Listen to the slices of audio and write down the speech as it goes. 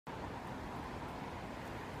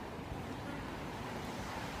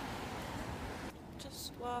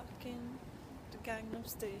walking to Gangnam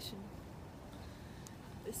Station.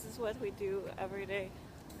 This is what we do every day.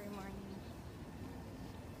 Every morning.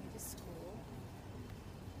 We to school.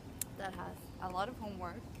 That has a lot of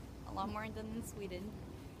homework, a lot more than in Sweden.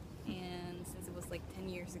 And since it was like 10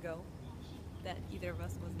 years ago that either of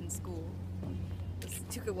us was in school,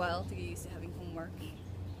 it took a while to get used to having homework.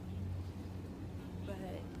 But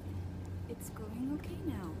it's going okay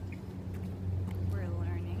now. We're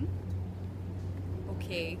learning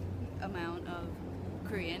okay amount of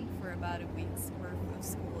Korean for about a week's worth of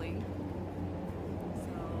schooling.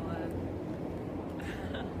 So,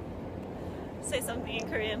 Say something in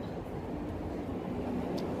Korean.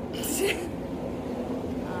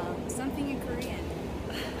 something in Korean.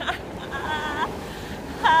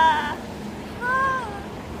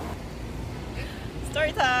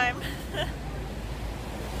 Story time!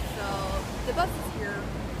 So, the buses here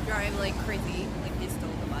drive like crazy, like they stole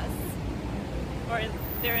the bus. Or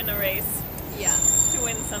they're in a race Yeah. to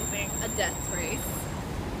win something. A death race.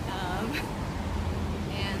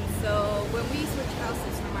 And so when we switched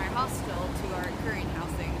houses from our hostel to our current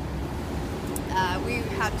housing, we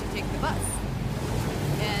had to take the bus.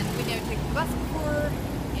 And we never taken the bus before,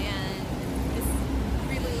 and this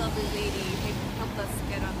really lovely lady helped us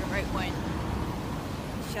get on the right one.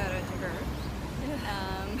 Shout out to her.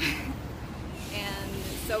 And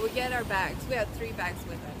so we get our bags. We had 3 bags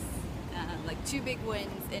with us. Like 2 big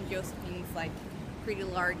ones and Josefine's like pretty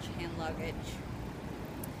large hand luggage.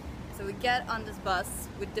 So we get on this bus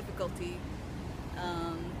with difficulty,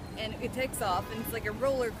 and it takes off, and it's like a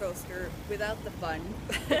roller coaster without the fun.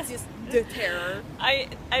 It's just the terror. I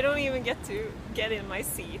don't even get to get in my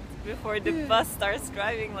seat before the bus starts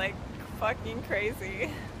driving like fucking crazy.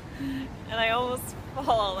 And I almost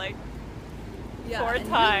fall like 4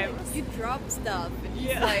 times. You drop stuff, and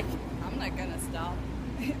he's like, I'm not gonna stop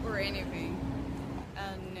or anything.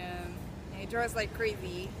 And he drives like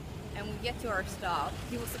crazy. And we get to our stop.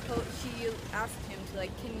 She asked him to like,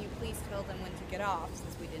 can you please tell them when to get off,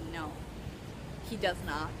 since we didn't know. He does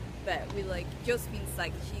not, but we like, Josephine's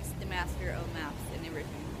like, she's the master of maps and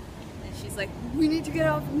everything. And she's like, we need to get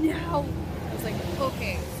off now. I was like,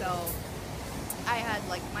 okay. So I had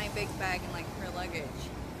like my big bag and like her luggage,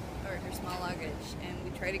 or her small luggage, and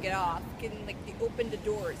we try to get off. And like they open the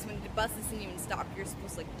doors when the bus isn't even stopped. You're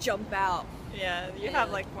supposed to like jump out. Yeah, you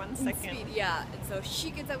have like 1 second. Speed, yeah, and so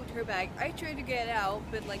she gets out with her bag. I try to get out,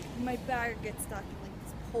 but like my bag gets stuck in like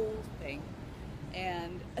this pole thing.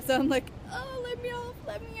 And so I'm like, oh, let me off,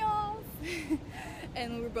 let me off.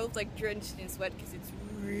 And we were both like drenched in sweat because it's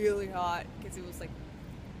really hot, because it was like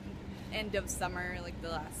end of summer, like the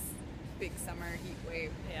last big summer heat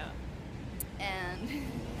wave. Yeah. And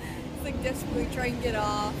it's like desperately trying to get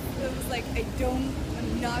off. It was like,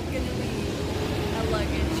 I'm not gonna leave a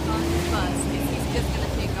luggage on the bus because he's just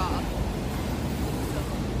gonna take off. So,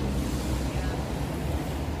 yeah.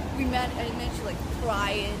 I managed to like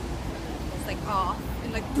pry it. It's like off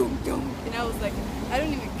and like dunk dunk. And I was like, I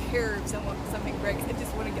don't even care if something breaks. I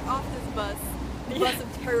just want to get off this bus, the bus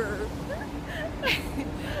of terror,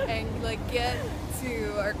 and like get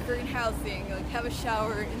to our current housing, like have a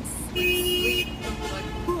shower and sleep. Like,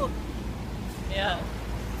 whew. Yeah.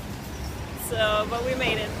 So, but we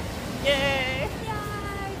made it. Yay!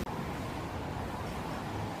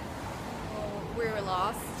 Well, we're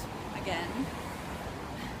lost again.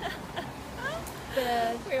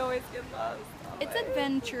 But We always get lost. it's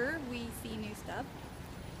adventure. We see new stuff.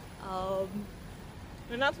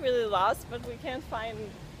 We're not really lost, but we can't find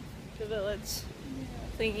the village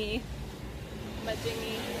thingy,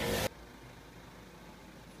 majingy.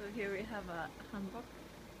 So here we have a hanbok.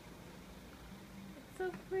 It's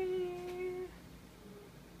so pretty.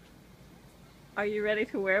 Are you ready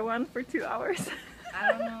to wear one for 2 hours?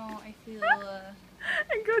 I don't know. I feel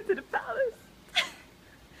and go to the palace.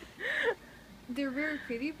 they're very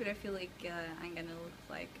pretty, but I feel like I'm gonna look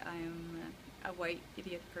like I'm a white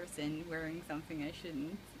idiot person wearing something I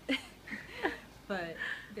shouldn't. But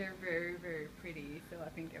they're very, very pretty, so I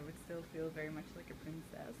think I would still feel very much like a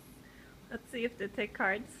princess. Let's see if they take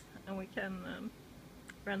cards, and we can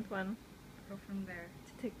rent one. Go from there.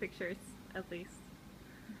 To take pictures, at least.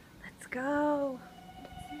 Let's go!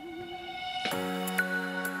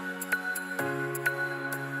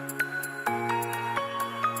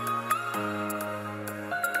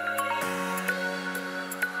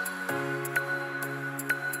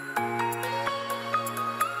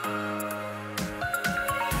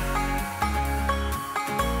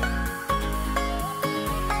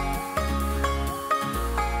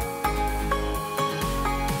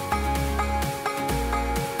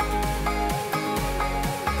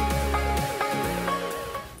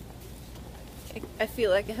 I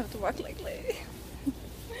feel like I have to walk like Lady.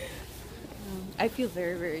 I feel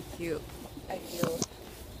very, very cute. I feel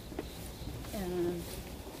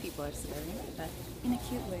people are staring, but in a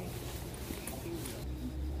cute way.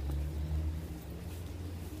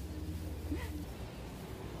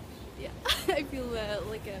 Yeah, I feel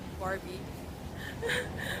like a Barbie.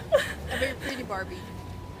 A very pretty Barbie.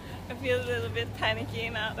 I feel a little bit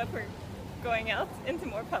panicky now that we're going out into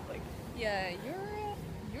more public. Yeah,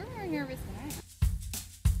 you're more nervous than I am.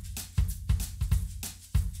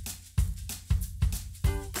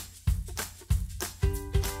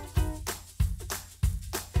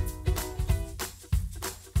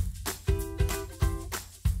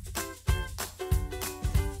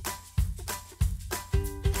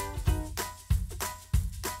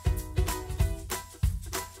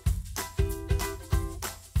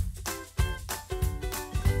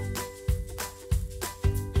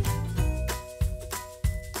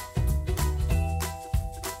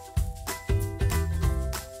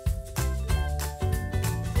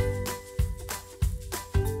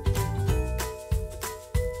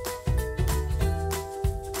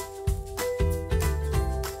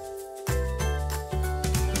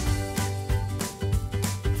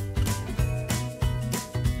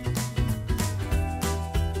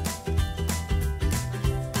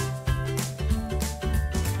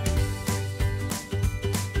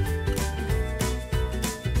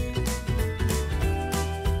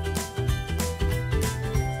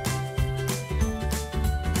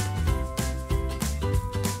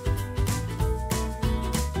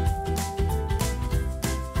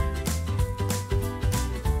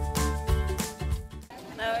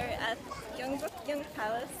 Gyeongbokgung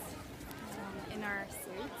Palace. In our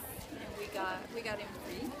suits, and we got in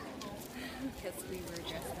free because we were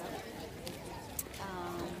dressed up.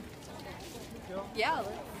 Yeah, let's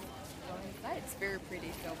go inside. It's very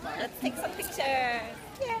pretty so far. Let's take some pictures.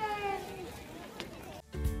 Yay!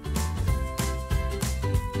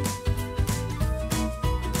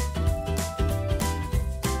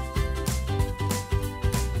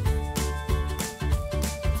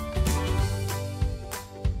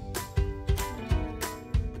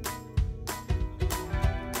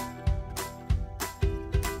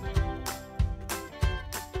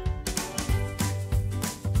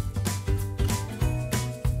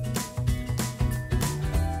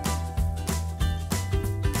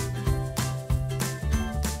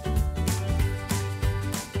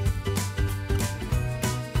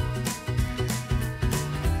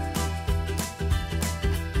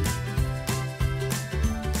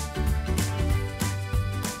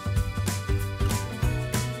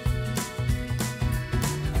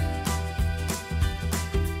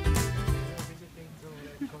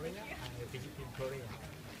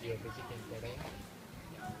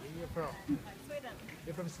 Sweden.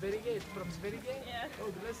 You're from Sverige? From Sverige? Yeah.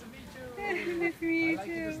 Oh, nice to meet you. Nice to meet I like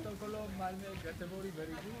you. it in Stockholm, Malmö, Göteborg,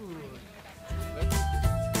 very good.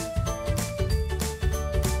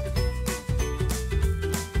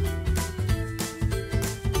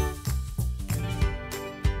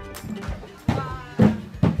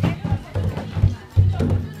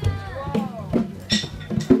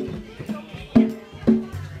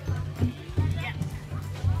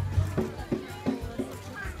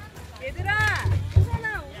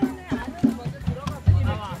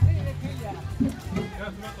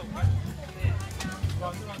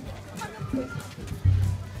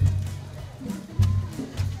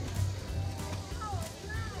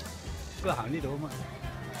 Cửa hàng đi đâu mà?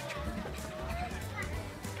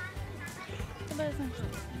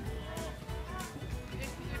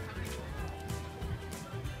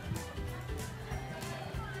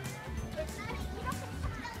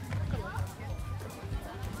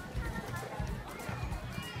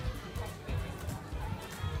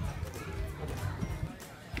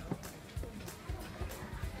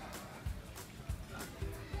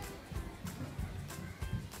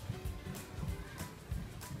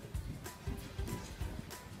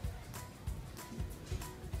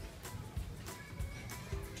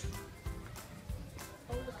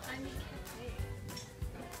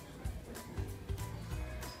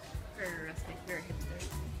 Very rustic, very hipster.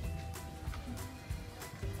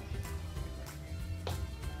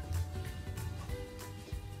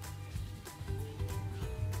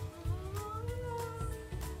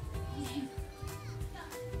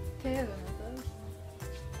 Okay,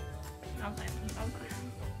 I'm fine.